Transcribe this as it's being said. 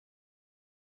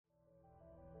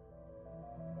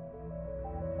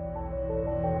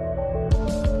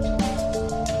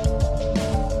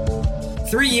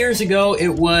3 years ago, it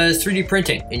was 3D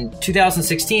printing. In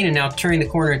 2016, and now turning the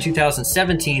corner in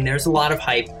 2017, there's a lot of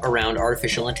hype around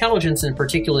artificial intelligence and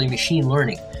particularly machine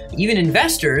learning. Even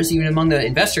investors, even among the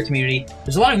investor community,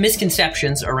 there's a lot of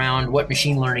misconceptions around what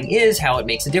machine learning is, how it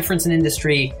makes a difference in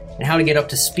industry, and how to get up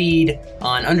to speed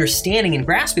on understanding and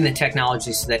grasping the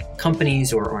technology so that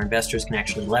companies or investors can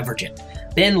actually leverage it.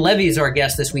 Ben Levy is our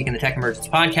guest this week in the Tech Emergence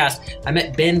podcast. I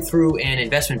met Ben through an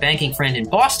investment banking friend in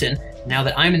Boston. Now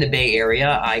that I'm in the Bay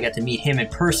Area, I got to meet him in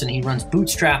person. He runs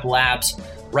Bootstrap Labs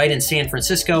right in San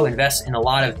Francisco, invests in a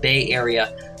lot of Bay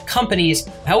Area companies.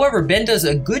 However, Ben does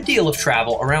a good deal of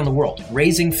travel around the world,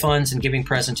 raising funds and giving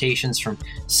presentations from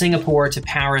Singapore to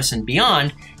Paris and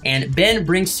beyond. And Ben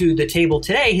brings to the table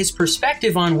today his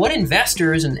perspective on what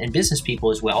investors and business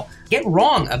people as well get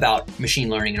wrong about machine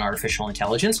learning and artificial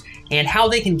intelligence, and how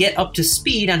they can get up to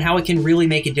speed on how it can really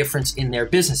make a difference in their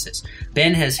businesses.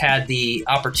 Ben has had the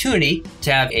opportunity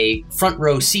to have a front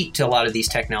row seat to a lot of these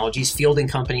technologies, fielding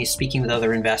companies, speaking with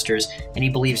other investors, and he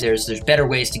believes there's better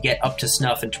ways to get up to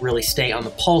snuff and to really stay on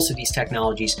the pulse of these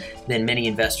technologies than many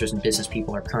investors and business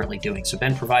people are currently doing. So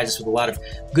Ben provides us with a lot of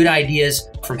good ideas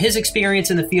from his experience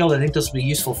in the field. I think this will be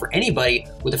useful for anybody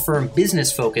with a firm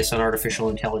business focus on artificial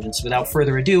intelligence. Without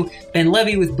further ado, Ben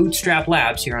Levy with Bootstrap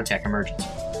Labs here on Tech Emergence.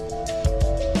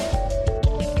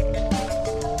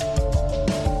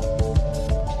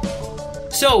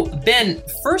 So, Ben,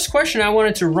 first question I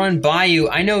wanted to run by you.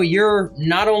 I know you're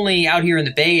not only out here in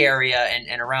the Bay Area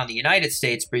and around the United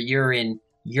States, but you're in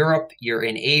Europe, you're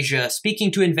in Asia,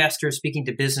 speaking to investors, speaking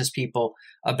to business people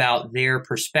about their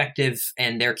perspective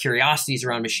and their curiosities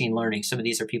around machine learning. Some of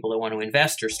these are people that want to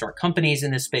invest or start companies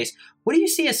in this space. What do you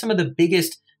see as some of the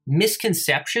biggest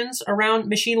misconceptions around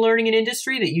machine learning in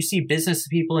industry that you see business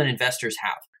people and investors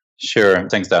have? Sure.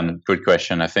 Thanks, Dan. Good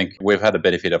question. I think we've had the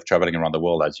benefit of traveling around the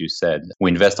world, as you said.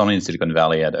 We invest only in Silicon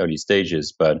Valley at early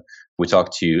stages, but we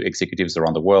talk to executives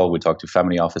around the world. We talk to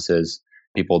family offices,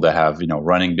 people that have,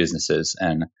 running businesses.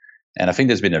 And I think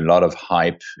there's been a lot of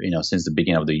hype, since the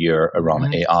beginning of the year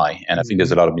around AI. And I think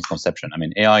there's a lot of misconception. I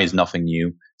mean, AI is nothing new.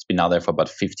 It's been out there for about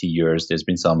 50 years. There's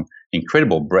been some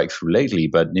incredible breakthrough lately,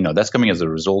 but that's coming as a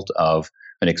result of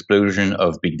an explosion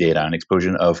of big data, an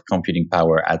explosion of computing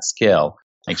power at scale,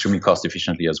 extremely cost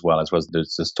efficiently as well as the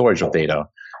storage of data.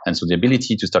 And so the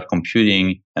ability to start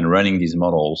computing and running these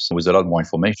models with a lot more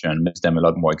information makes them a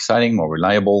lot more exciting, more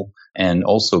reliable, and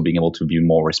also being able to be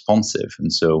more responsive.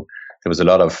 And so there was a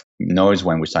lot of noise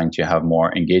when we're starting to have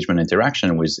more engagement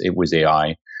interaction with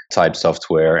AI type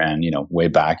software. And, way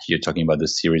back, you're talking about the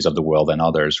Series of the World and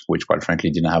others, which quite frankly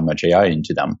didn't have much AI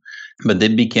into them, but they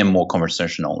became more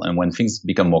conversational. And when things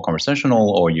become more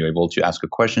conversational, or you're able to ask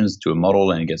questions to a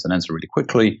model and it gets an answer really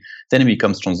quickly, then it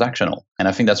becomes transactional. And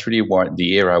I think that's really what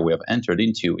the era we have entered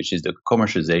into, which is the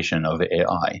commercialization of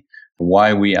AI.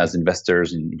 Why we as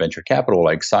investors in venture capital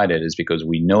are excited is because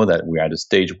we know that we're at a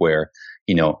stage where,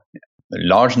 a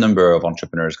large number of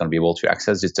entrepreneurs are going to be able to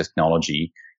access this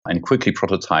technology and quickly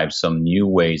prototype some new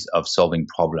ways of solving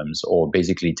problems, or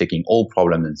basically taking old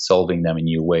problems and solving them in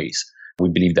new ways. We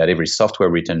believe that every software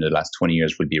written in the last 20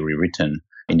 years will be rewritten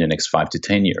in the next 5 to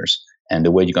 10 years. And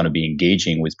the way you're going to be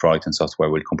engaging with product and software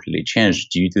will completely change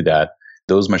due to that.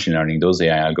 Those machine learning, those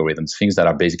AI algorithms, things that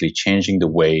are basically changing the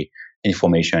way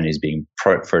information is being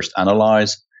first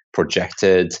analyzed,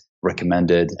 projected,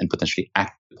 recommended, and potentially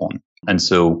acted upon. And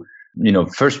so,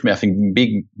 first, I think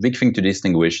big thing to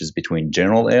distinguish is between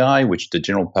general AI, which the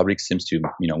general public seems to,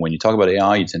 when you talk about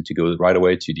AI, you tend to go right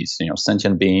away to this,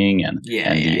 sentient being and the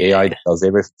AI that does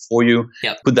everything for you.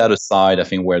 Yep. Put that aside. I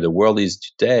think where the world is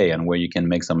today and where you can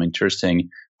make some interesting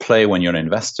play when you're an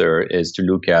investor is to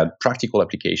look at practical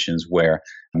applications where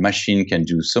a machine can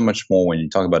do so much more when you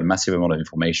talk about a massive amount of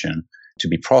information to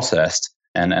be processed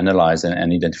and analyze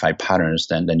and identify patterns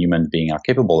than human beings are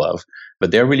capable of.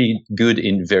 But they're really good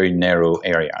in very narrow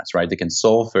areas, right? They can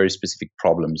solve very specific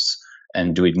problems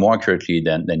and do it more accurately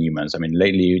than humans. I mean,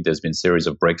 lately, there's been a series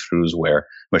of breakthroughs where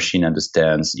machine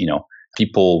understands,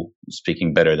 people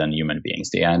speaking better than human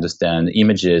beings. They understand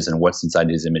images and what's inside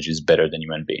these images better than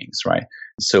human beings, right?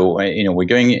 So, we're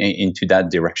going into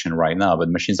that direction right now, but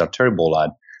machines are terrible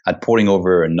at porting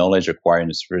over knowledge acquired in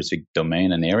a specific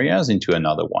domain and areas into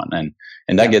another one.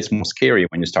 And that gets more scary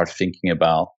when you start thinking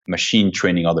about machine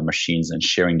training other machines and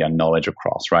sharing their knowledge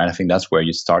across, right? I think that's where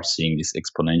you start seeing this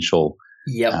exponential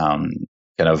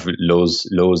kind of laws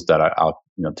that are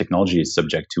technology is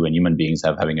subject to, and human beings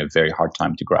having a very hard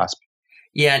time to grasp.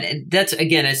 Yeah, and that's,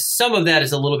 again, as some of that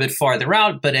is a little bit farther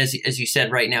out, but as you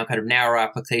said right now, kind of narrow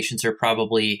applications are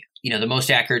probably, the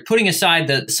most accurate. Putting aside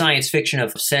the science fiction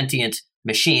of sentient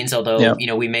machines, although,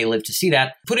 we may live to see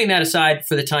that. Putting that aside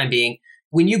for the time being,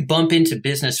 when you bump into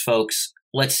business folks,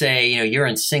 let's say, you're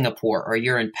in Singapore or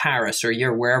you're in Paris or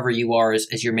you're wherever you are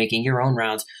as you're making your own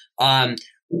rounds,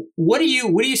 what do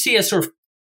you see as sort of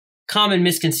common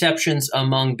misconceptions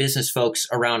among business folks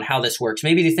around how this works?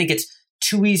 Maybe they think it's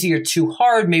too easy or too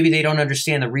hard. Maybe they don't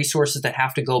understand the resources that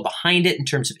have to go behind it in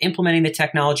terms of implementing the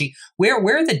technology. Where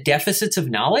are the deficits of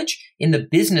knowledge in the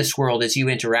business world as you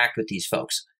interact with these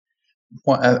folks?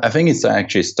 Well, I think it's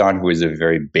actually start with a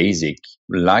very basic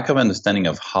lack of understanding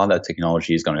of how that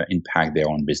technology is going to impact their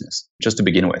own business. Just to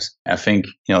begin with, I think,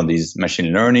 these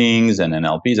machine learnings and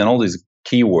NLPs and all these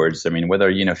keywords. I mean, whether,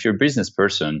 if you're a business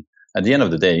person, at the end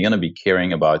of the day, you're going to be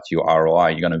caring about your ROI.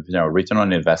 You're going to, return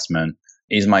on investment.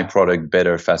 Is my product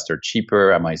better, faster,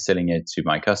 cheaper? Am I selling it to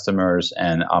my customers?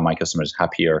 And are my customers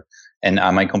happier? And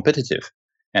am I competitive?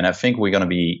 And I think we're going to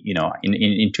be,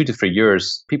 in 2 to 3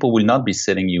 years, people will not be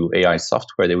selling you AI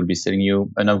software. They will be selling you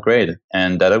an upgrade.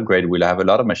 And that upgrade will have a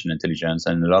lot of machine intelligence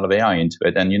and a lot of AI into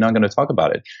it. And you're not going to talk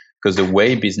about it because the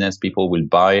way business people will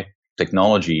buy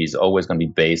technology is always going to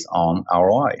be based on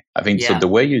ROI. I think so. The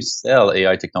way you sell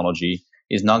AI technology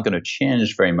is not going to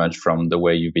change very much from the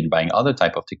way you've been buying other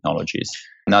type of technologies.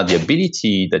 Now, the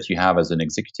ability that you have as an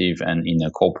executive and in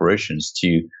corporations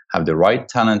to have the right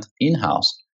talent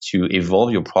in-house to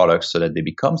evolve your products so that they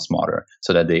become smarter,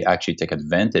 so that they actually take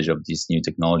advantage of these new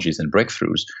technologies and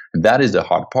breakthroughs, that is the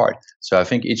hard part. So I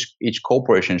think each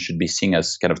corporation should be seen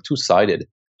as kind of two-sided.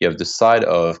 You have the side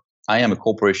of, I am a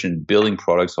corporation building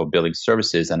products or building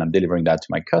services, and I'm delivering that to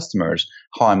my customers.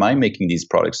 How am I making these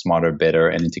products smarter, better,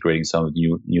 and integrating some of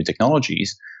the new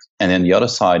technologies? And then the other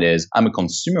side is, I'm a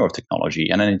consumer of technology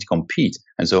and I need to compete.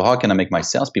 And so how can I make my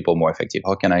salespeople more effective?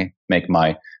 How can I make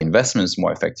my investments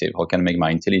more effective? How can I make my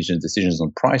intelligent decisions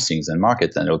on pricings and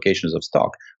markets and allocations of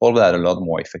stock? All of that a lot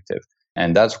more effective.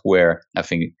 And that's where I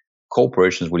think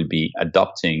corporations will be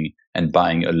adopting and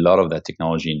buying a lot of that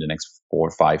technology in the next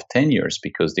 4, 5, 10 years,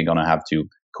 because they're going to have to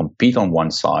compete on one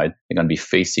side. They're going to be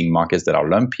facing markets that are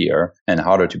lumpier and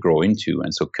harder to grow into.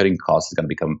 And so cutting costs is going to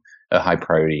become a high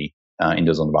priority in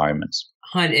those environments.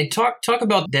 Han, and talk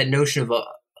about that notion of a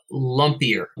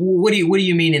lumpier. What do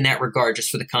you mean in that regard,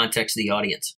 just for the context of the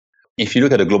audience? If you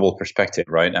look at a global perspective,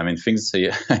 right? I mean, things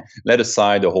let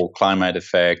aside the whole climate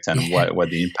effect and what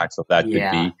the impacts of that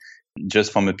could be.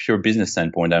 Just from a pure business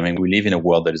standpoint, I mean, we live in a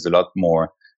world that is a lot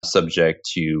more subject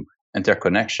to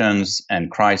interconnections and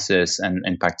crisis and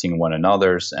impacting one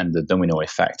another's and the domino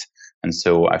effect. And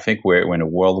so I think we're in a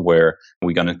world where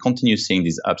we're going to continue seeing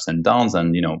these ups and downs.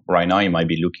 And, right now you might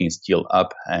be looking still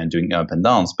up and doing up and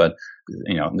downs, but,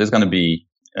 there's going to be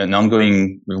an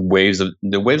ongoing waves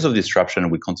of disruption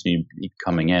will continue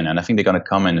coming in. And I think they're going to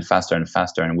come in faster and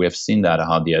faster. And we have seen that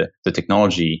how the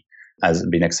technology has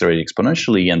been accelerated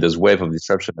exponentially, and this wave of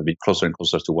disruption have been closer and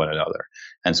closer to one another.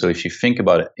 And so if you think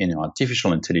about it,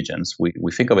 artificial intelligence,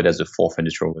 we think of it as the fourth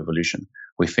industrial revolution.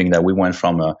 We think that we went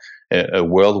from a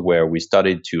world where we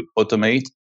started to automate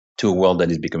to a world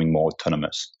that is becoming more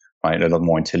autonomous, right? A lot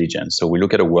more intelligent. So we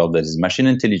look at a world that is machine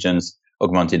intelligence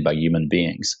augmented by human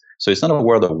beings. So it's not a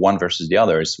world of one versus the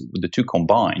other, it's the two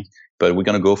combined, but we're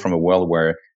going to go from a world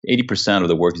where 80% of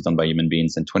the work is done by human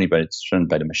beings and 20%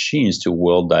 by the machines to a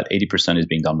world that 80% is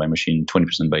being done by machine,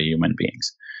 20% by human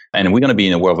beings. And we're going to be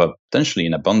in a world of potentially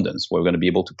in abundance, where we're going to be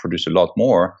able to produce a lot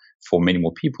more for many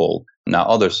more people. Now,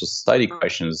 other society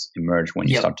questions emerge when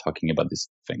you start talking about these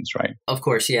things, right? Of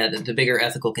course, the bigger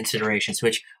ethical considerations,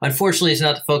 which unfortunately is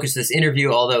not the focus of this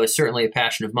interview, although it's certainly a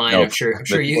passion of mine. I'm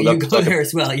sure you go there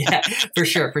as well. Yeah, for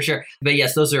sure. But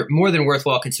yes, those are more than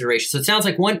worthwhile considerations. So it sounds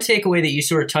like one takeaway that you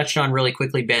sort of touched on really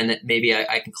quickly, Ben, that maybe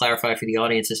I can clarify for the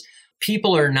audience is,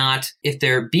 people are not, if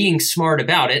they're being smart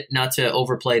about it, not to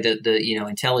overplay the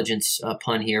intelligence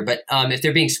pun here, but if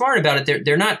they're being smart about it,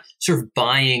 they're not sort of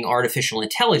buying artificial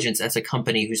intelligence as a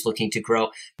company who's looking to grow.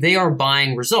 They are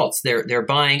buying results. They're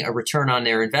buying a return on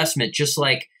their investment, just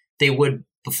like they would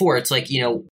before. It's like,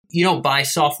 you don't buy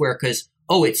software because,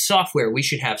 it's software, we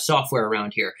should have software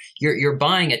around here. You're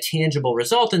buying a tangible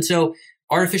result. And so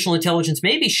artificial intelligence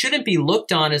maybe shouldn't be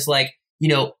looked on as like,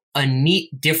 a neat,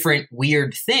 different,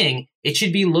 weird thing. It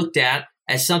should be looked at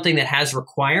as something that has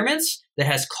requirements, that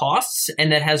has costs, and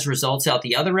that has results out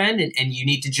the other end. And you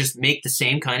need to just make the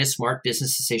same kind of smart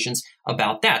business decisions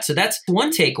about that. So that's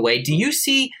one takeaway. Do you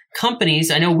see companies,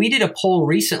 I know we did a poll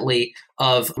recently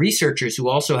of researchers who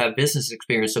also have business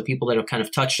experience, so people that have kind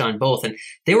of touched on both, and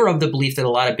they were of the belief that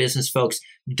a lot of business folks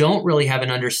don't really have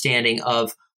an understanding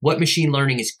of what machine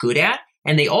learning is good at.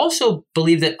 And they also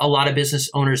believe that a lot of business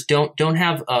owners don't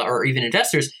have, or even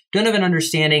investors, don't have an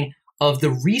understanding of the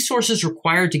resources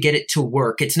required to get it to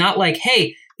work. It's not like,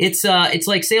 hey, It's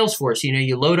like Salesforce.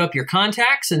 You load up your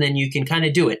contacts and then you can kind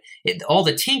of do it. All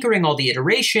the tinkering, all the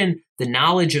iteration, the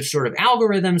knowledge of sort of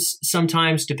algorithms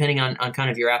sometimes depending on kind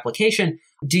of your application.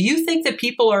 Do you think that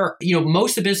people are,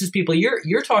 most of the business people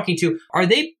you're talking to, are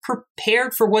they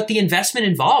prepared for what the investment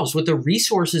involves, what the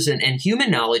resources and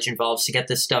human knowledge involves to get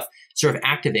this stuff sort of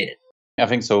activated? I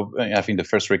think so. I think the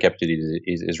first recap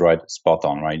is right, spot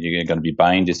on, right? You're going to be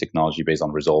buying this technology based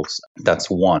on results. That's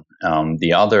one.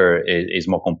 The other is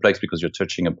more complex because you're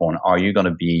touching upon, are you going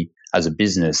to be, as a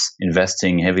business,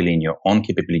 investing heavily in your own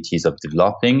capabilities of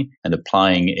developing and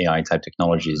applying AI type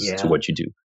technologies to what you do?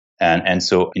 And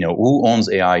so, who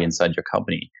owns AI inside your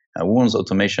company? Who owns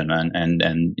automation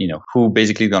and who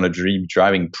basically going to be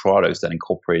driving products that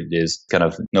incorporate this kind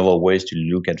of novel ways to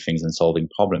look at things and solving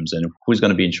problems, and who's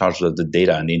going to be in charge of the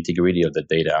data and the integrity of the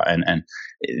data. And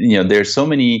there's so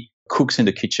many cooks in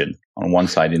the kitchen on one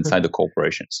side inside the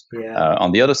corporations.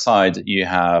 On the other side,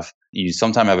 you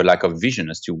sometimes have a lack of vision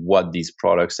as to what these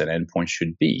products and endpoints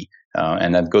should be.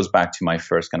 And that goes back to my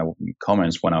first kind of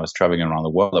comments when I was traveling around the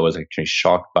world. I was actually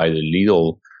shocked by the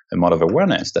little amount of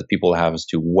awareness that people have as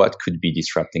to what could be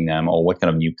disrupting them or what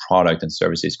kind of new product and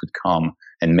services could come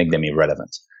and make them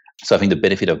irrelevant. So I think the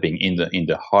benefit of being in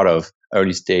the heart of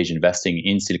early stage investing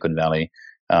in Silicon Valley,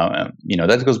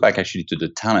 that goes back actually to the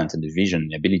talent and the vision,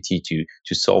 the ability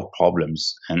to solve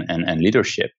problems and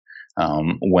leadership.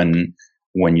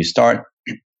 When you start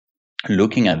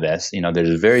looking at this,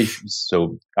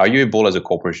 so are you able as a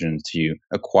corporation to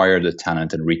acquire the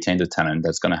talent and retain the talent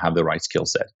that's going to have the right skill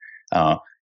set?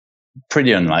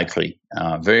 Pretty unlikely,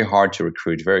 very hard to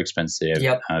recruit, very expensive,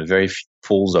 very few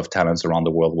pools of talents around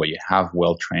the world where you have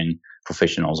well-trained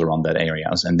professionals around that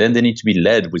areas. And then they need to be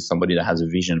led with somebody that has a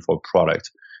vision for a product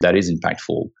that is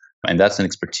impactful. And that's an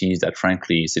expertise that,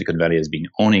 frankly, Silicon Valley has been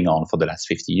owning on for the last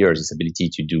 50 years, this ability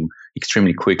to do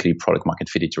extremely quickly product market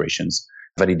fit iterations,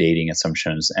 validating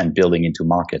assumptions, and building into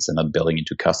markets and not building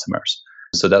into customers.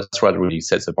 So that's what really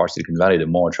sets apart Silicon Valley. The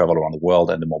more I travel around the world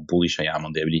and the more bullish I am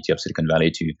on the ability of Silicon Valley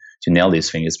to nail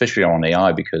this thing, especially around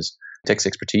AI, because it takes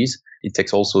expertise. It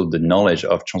takes also the knowledge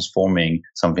of transforming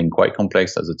something quite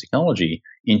complex as a technology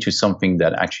into something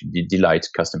that actually delights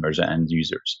customers and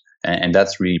users. And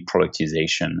that's really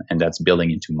productization, and that's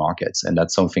building into markets. And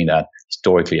that's something that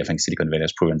historically, I think Silicon Valley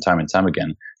has proven time and time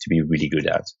again to be really good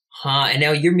at. And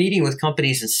now you're meeting with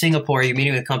companies in Singapore, you're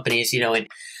meeting with companies,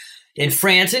 in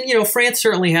France, and France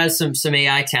certainly has some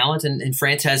AI talent, and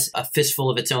France has a fistful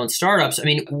of its own startups. I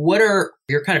mean, what are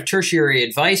your kind of tertiary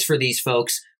advice for these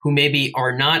folks who maybe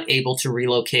are not able to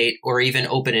relocate or even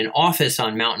open an office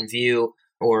on Mountain View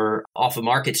or off of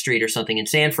Market Street or something in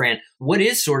San Fran? What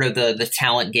is sort of the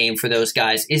talent game for those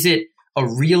guys? Is it a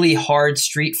really hard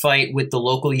street fight with the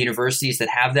local universities that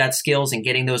have that skills and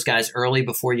getting those guys early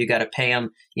before you got to pay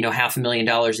them,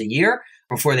 $500,000 a year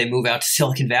before they move out to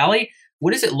Silicon Valley?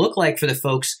 What does it look like for the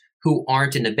folks who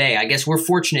aren't in the Bay? I guess we're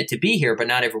fortunate to be here, but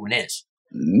not everyone is.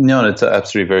 No, that's an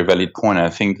absolutely very valid point.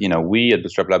 I think, we at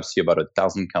Bootstrap Labs see about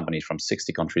 1,000 companies from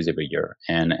 60 countries every year.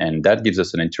 And that gives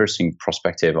us an interesting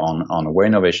perspective on where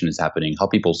innovation is happening, how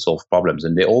people solve problems.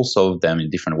 And they all solve them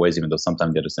in different ways, even though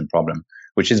sometimes they're the same problem,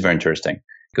 which is very interesting.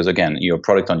 Because again, you're a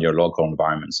product on your local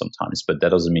environment sometimes, but that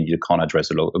doesn't mean you can't address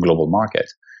a global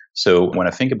market. So when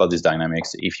I think about these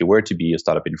dynamics, if you were to be a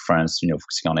startup in France,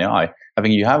 focusing on AI, I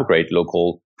think you have a great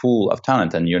local pool of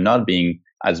talent, and you're not being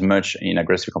as much in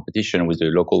aggressive competition with the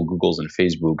local Googles and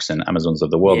Facebooks and Amazons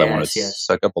of the world that want to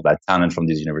suck up all that talent from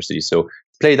these universities. So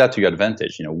play that to your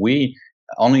advantage. We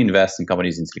only invest in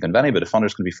companies in Silicon Valley, but the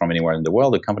founders could be from anywhere in the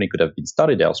world. The company could have been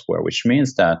started elsewhere, which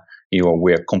means that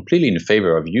we're completely in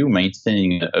favor of you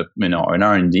maintaining an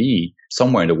R&D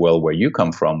somewhere in the world where you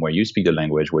come from, where you speak the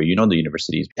language, where you know the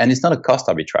universities. And it's not a cost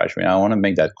arbitrage. I want to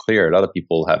make that clear. A lot of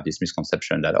people have this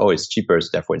misconception that, it's cheaper, so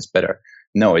therefore it's better.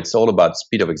 No, it's all about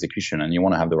speed of execution, and you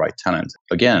want to have the right talent.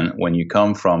 Again, when you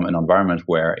come from an environment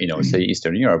where, say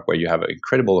Eastern Europe, where you have an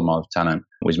incredible amount of talent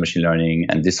with machine learning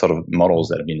and this sort of models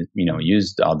that have been,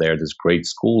 used out there, there's great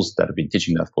schools that have been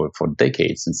teaching that for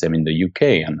decades, and same in the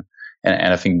UK.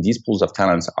 And I think these pools of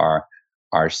talents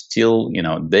are still,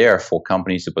 there for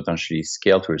companies to potentially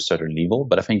scale to a certain level,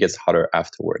 but I think it's harder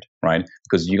afterward, right?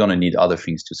 Because you're going to need other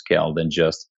things to scale than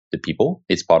just the people.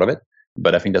 It's part of it.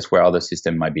 But I think that's where other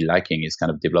systems might be lacking, is kind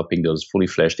of developing those fully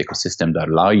fledged ecosystems that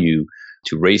allow you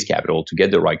to raise capital, to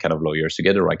get the right kind of lawyers, to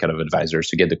get the right kind of advisors,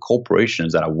 to get the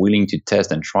corporations that are willing to test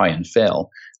and try and fail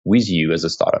with you as a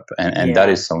startup. And that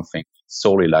is something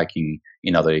sorely lacking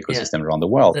in other ecosystems around the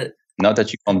world. Not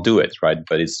that you can't do it, right?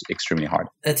 But it's extremely hard.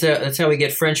 That's how we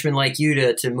get Frenchmen like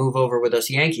you to move over with us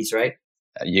Yankees, right?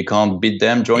 You can't beat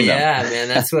them, join them. Yeah, man,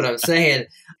 that's what I'm saying.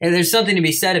 And there's something to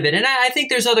be said of it. And I think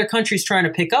there's other countries trying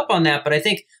to pick up on that. But I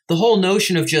think the whole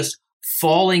notion of just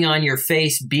falling on your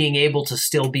face being able to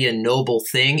still be a noble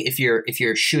thing if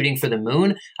you're shooting for the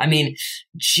moon. I mean,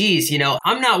 geez,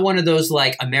 I'm not one of those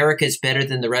like America's better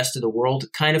than the rest of the world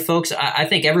kind of folks. I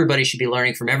think everybody should be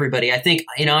learning from everybody. I think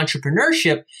in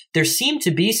entrepreneurship, there seem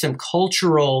to be some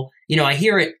cultural, I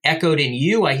hear it echoed in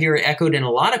you. I hear it echoed in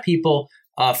a lot of people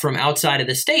from outside of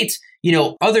the States.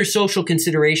 Other social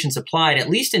considerations applied, at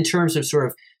least in terms of sort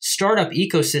of startup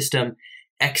ecosystem,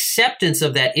 acceptance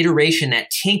of that iteration,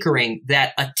 that tinkering,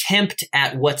 that attempt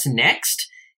at what's next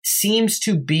seems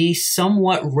to be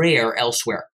somewhat rare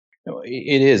elsewhere.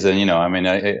 It is. And,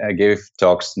 I gave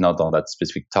talks not on that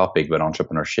specific topic, but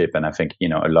entrepreneurship. And I think,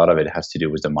 a lot of it has to do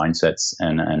with the mindsets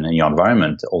and your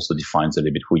environment also defines a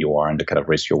little bit who you are and the kind of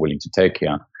risk you're willing to take.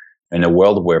 Yeah. In a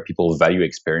world where people value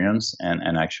experience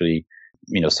and actually,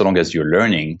 so long as you're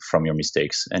learning from your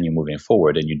mistakes and you're moving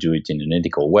forward and you do it in an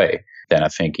ethical way, then I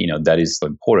think, that is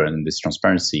important. And this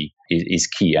transparency is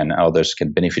key and others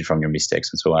can benefit from your mistakes.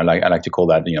 And so I like to call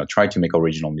that, try to make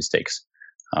original mistakes.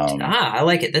 I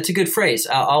like it. That's a good phrase.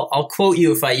 I'll quote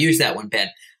you if I use that one, Ben.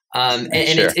 And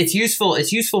sure. It's useful.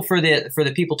 It's useful for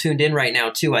the people tuned in right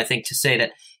now too. I think to say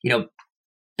that,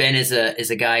 Ben is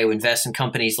a guy who invests in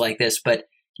companies like this, but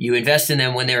you invest in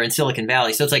them when they're in Silicon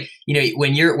Valley. So it's like,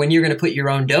 when you're going to put your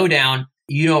own dough down,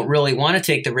 you don't really want to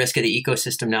take the risk of the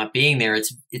ecosystem not being there.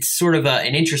 It's sort of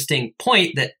an interesting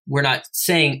point that we're not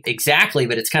saying exactly,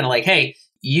 but it's kind of like, hey,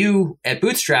 you at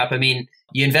Bootstrap,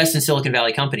 you invest in Silicon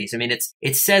Valley companies.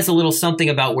 It says a little something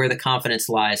about where the confidence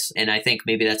lies. And I think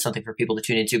maybe that's something for people to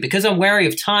tune into. Because I'm wary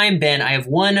of time, Ben, I have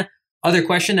one other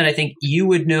question that I think you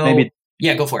would know. Maybe.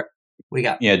 Yeah, go for it. What you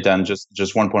got? Yeah, Dan,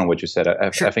 just one point on what you said.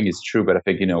 Sure. I think it's true, but I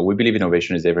think, we believe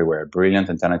innovation is everywhere. Brilliant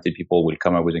and talented people will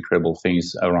come up with incredible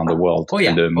things around the world. Oh,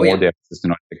 yeah. And the more they have access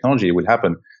to technology, it will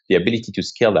happen. The ability to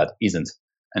scale that isn't.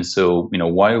 And so,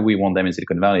 why we want them in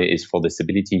Silicon Valley is for this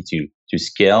ability to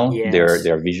scale Yes.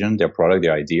 their vision, their product,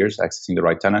 their ideas, accessing the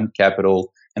right talent,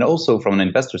 capital. And also from an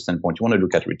investor standpoint, you want to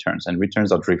look at returns. And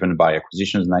returns are driven by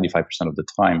acquisitions 95% of the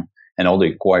time. And all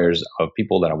the acquirers of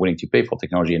people that are willing to pay for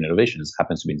technology and innovations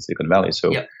happens to be in Silicon Valley.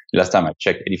 So Last time I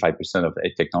checked, 85% of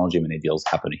technology M&A deals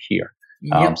happen here.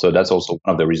 Yep. So that's also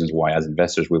one of the reasons why as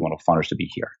investors, we want our founders to be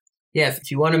here. Yeah,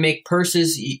 if you want to make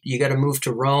purses, you got to move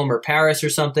to Rome or Paris or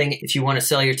something. If you want to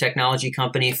sell your technology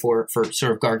company for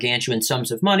sort of gargantuan sums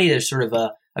of money, there's sort of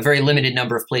a very limited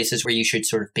number of places where you should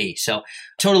sort of be. So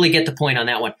totally get the point on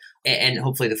that one. And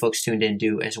hopefully the folks tuned in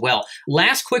do as well.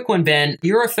 Last quick one, Ben.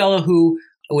 You're a fellow who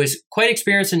was quite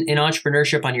experienced in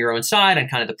entrepreneurship on your own side, on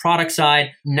kind of the product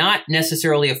side, not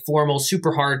necessarily a formal,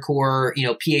 super hardcore,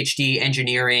 PhD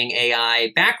engineering,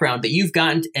 AI background, but you've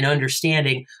gotten an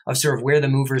understanding of sort of where the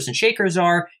movers and shakers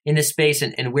are in this space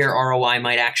and where ROI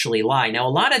might actually lie. Now, a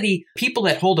lot of the people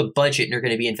that hold a budget and are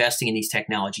going to be investing in these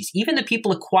technologies, even the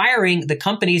people acquiring the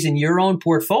companies in your own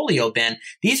portfolio, Ben,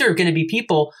 these are going to be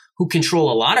people who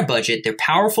control a lot of budget. They're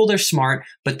powerful, they're smart,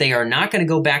 but they are not going to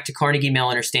go back to Carnegie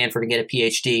Mellon or Stanford and get a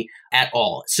PhD at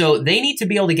all. So they need to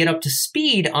be able to get up to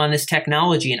speed on this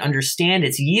technology and understand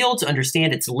its yields,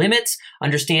 understand its limits,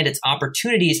 understand its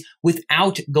opportunities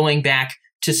without going back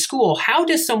to school. How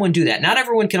does someone do that? Not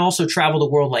everyone can also travel the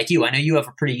world like you. I know you have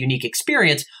a pretty unique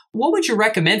experience. What would you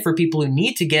recommend for people who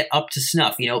need to get up to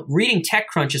snuff? Reading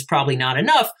TechCrunch is probably not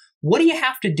enough. What do you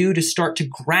have to do to start to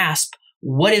grasp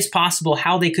what is possible,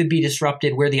 how they could be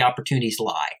disrupted, where the opportunities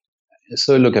lie?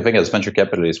 So look, I think as venture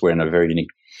capitalists, we're in a very unique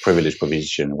privileged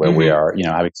position where we are,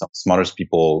 having some smartest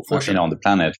people on the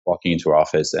planet walking into our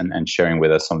office and sharing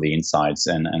with us some of the insights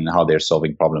and how they're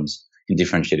solving problems in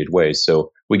differentiated ways.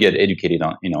 So we get educated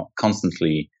on,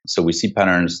 constantly. So we see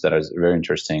patterns that are very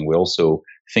interesting. We also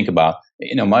think about,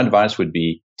 my advice would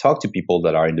be talk to people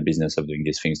that are in the business of doing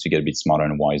these things to get a bit smarter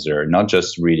and wiser, not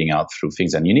just reading out through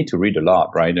things. And you need to read a lot,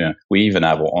 right? We even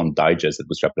have our own digest at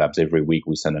Bootstrap Labs. Every week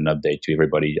we send an update to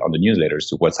everybody on the newsletters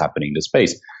to what's happening in the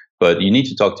space. But you need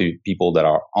to talk to people that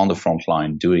are on the front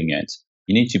line doing it.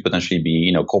 You need to potentially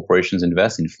be, corporations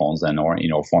invest in funds and or,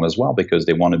 fund as well, because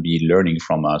they want to be learning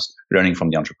from us, learning from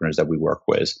the entrepreneurs that we work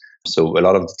with. So a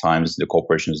lot of the times the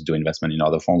corporations do investment in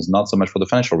other funds, not so much for the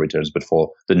financial returns, but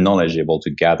for the knowledge able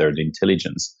to gather, the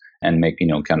intelligence and make,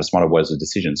 kind of smarter, wiser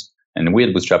decisions. And we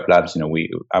at Bootstrap Labs,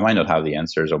 I might not have the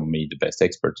answers or be the best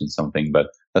experts in something, but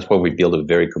that's why we build a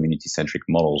very community-centric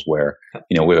models where,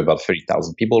 we have about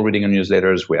 30,000 people reading our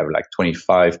newsletters. We have like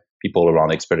 25 people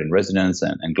around expert in residence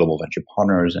and global venture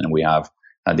partners. And we have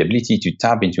the ability to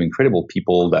tap into incredible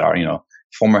people that are,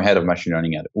 former head of machine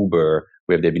learning at Uber.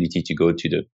 we have the ability to go to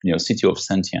the city of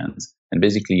sentience and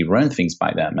basically run things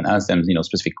by them and ask them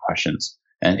specific questions.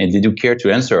 And they do care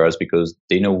to answer us because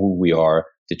they know who we are.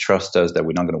 They trust us that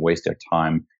we're not going to waste their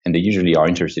time. And they usually are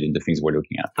interested in the things we're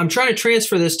looking at. I'm trying to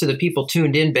transfer this to the people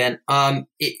tuned in, Ben.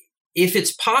 If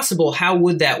it's possible, how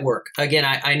would that work? Again,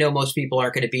 I know most people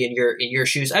aren't going to be in your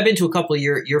shoes. I've been to a couple of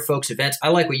your folks' events. I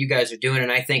like what you guys are doing,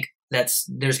 and I think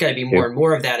there's got to be more and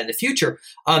more of that in the future.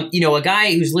 A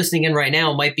guy who's listening in right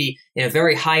now might be in a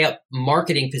very high up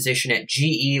marketing position at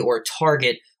GE or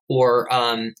Target or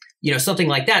something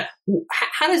like that.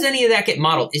 How does any of that get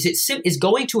modeled? Is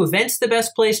going to events the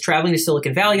best place? Traveling to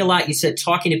Silicon Valley a lot? You said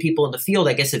talking to people in the field.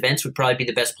 I guess events would probably be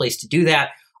the best place to do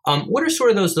that. What are sort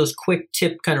of those quick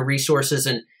tip kind of resources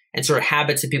and sort of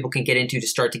habits that people can get into to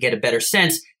start to get a better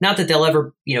sense? Not that they'll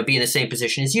ever be in the same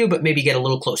position as you, but maybe get a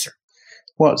little closer.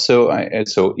 Well, so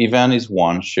event is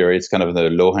one. Sure, it's kind of the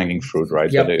low-hanging fruit,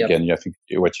 right? Yep, but again, I think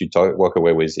what you walk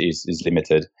away with is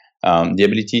limited. The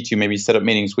ability to maybe set up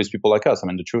meetings with people like us. I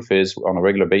mean, the truth is, on a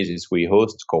regular basis, we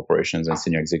host corporations and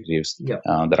senior executives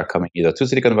that are coming either to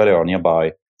Silicon Valley or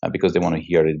nearby because they want to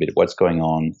hear a little bit what's going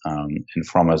on and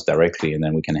from us directly, and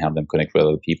then we can help them connect with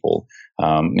other people.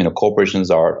 Corporations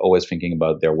are always thinking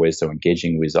about their ways of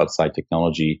engaging with outside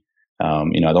technology. I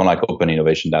don't like open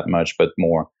innovation that much, but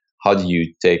more, how do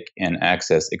you take and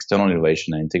access external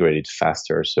innovation and integrate it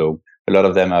faster? So a lot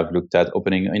of them have looked at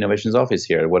opening innovations office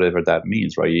here, whatever that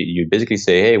means, right? You basically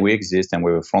say, hey, we exist and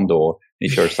we have a front door.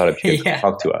 If you're a startup, you can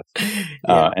talk to us.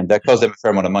 And that costs them a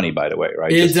fair amount of money, by the way,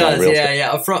 right? It does,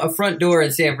 yeah. A front door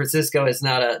in San Francisco is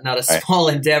not a small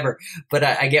endeavor, but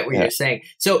I get what you're saying.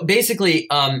 So basically,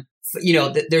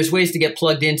 there's ways to get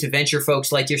plugged into venture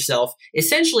folks like yourself.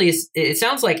 Essentially, it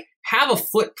sounds like have a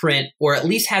footprint or at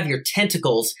least have your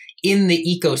tentacles in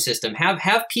the ecosystem.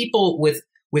 Have people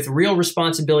with real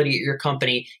responsibility at your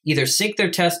company either sink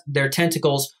their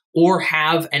tentacles or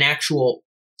have an actual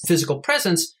physical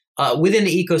presence within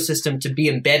the ecosystem to be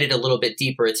embedded a little bit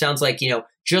deeper. It sounds like,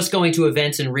 just going to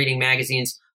events and reading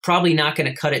magazines, probably not going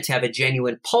to cut it to have a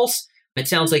genuine pulse. It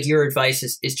sounds like your advice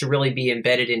is to really be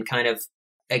embedded in kind of,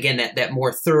 again, that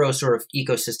more thorough sort of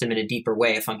ecosystem in a deeper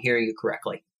way, if I'm hearing you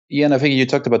correctly. Yeah, and I think you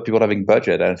talked about people having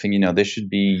budget. I think, they should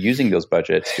be using those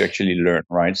budgets to actually learn,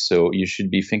 right? So you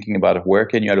should be thinking about where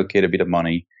can you allocate a bit of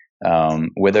money,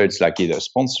 whether it's like either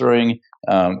sponsoring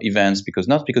events,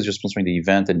 not because you're sponsoring the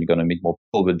event and you're going to meet more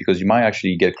people, but because you might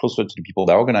actually get closer to the people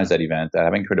that organize that event, that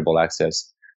have incredible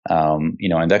access. And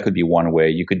that could be one way.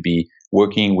 You could be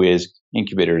working with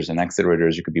incubators and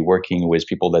accelerators. You could be working with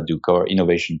people that do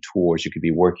innovation tours. You could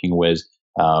be working with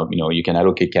you can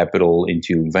allocate capital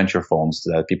into venture funds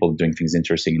that people doing things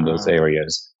interesting in those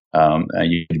areas.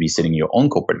 You could be setting your own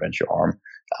corporate venture arm.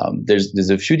 There's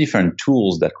a few different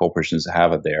tools that corporations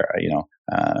have out there,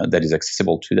 that is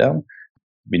accessible to them.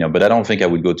 But I don't think I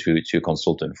would go to a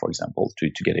consultant, for example,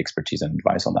 to get expertise and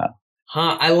advice on that.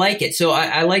 I like it. So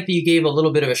I like that you gave a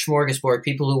little bit of a smorgasbord.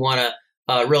 People who want to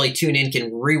really tune in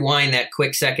can rewind that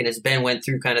quick second as Ben went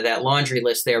through kind of that laundry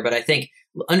list there. But I think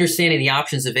understanding the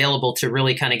options available to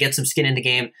really kind of get some skin in the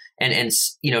game and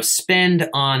spend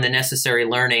on the necessary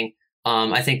learning,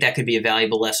 I think that could be a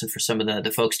valuable lesson for some of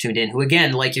the folks tuned in who,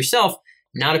 again, like yourself,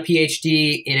 not a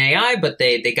PhD in AI, but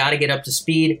they got to get up to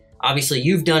speed. Obviously,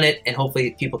 you've done it, and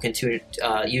hopefully people can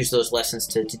use those lessons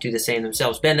to do the same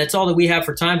themselves. Ben, that's all that we have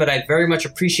for time, but I very much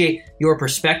appreciate your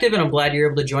perspective, and I'm glad you're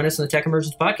able to join us on the Tech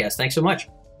Emergence podcast. Thanks so much.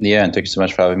 Yeah, and thank you so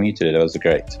much for having me today. That was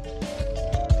great.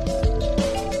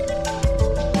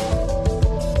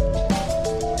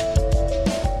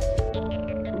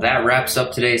 That wraps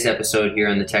up today's episode here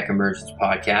on the Tech Emergence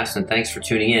podcast, and thanks for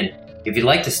tuning in. If you'd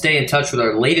like to stay in touch with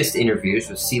our latest interviews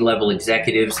with C-level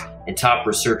executives and top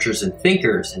researchers and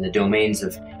thinkers in the domains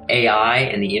of AI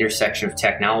and the intersection of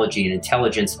technology and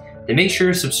intelligence, then make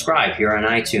sure to subscribe here on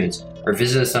iTunes or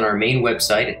visit us on our main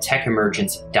website at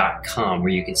techemergence.com, where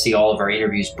you can see all of our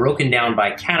interviews broken down by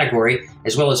category,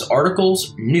 as well as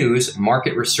articles, news,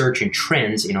 market research, and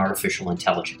trends in artificial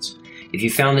intelligence. If you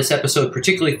found this episode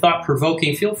particularly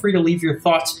thought-provoking, feel free to leave your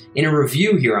thoughts in a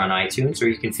review here on iTunes, or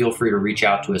you can feel free to reach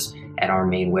out to us at our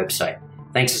main website.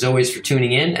 Thanks as always for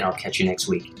tuning in, and I'll catch you next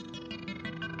week.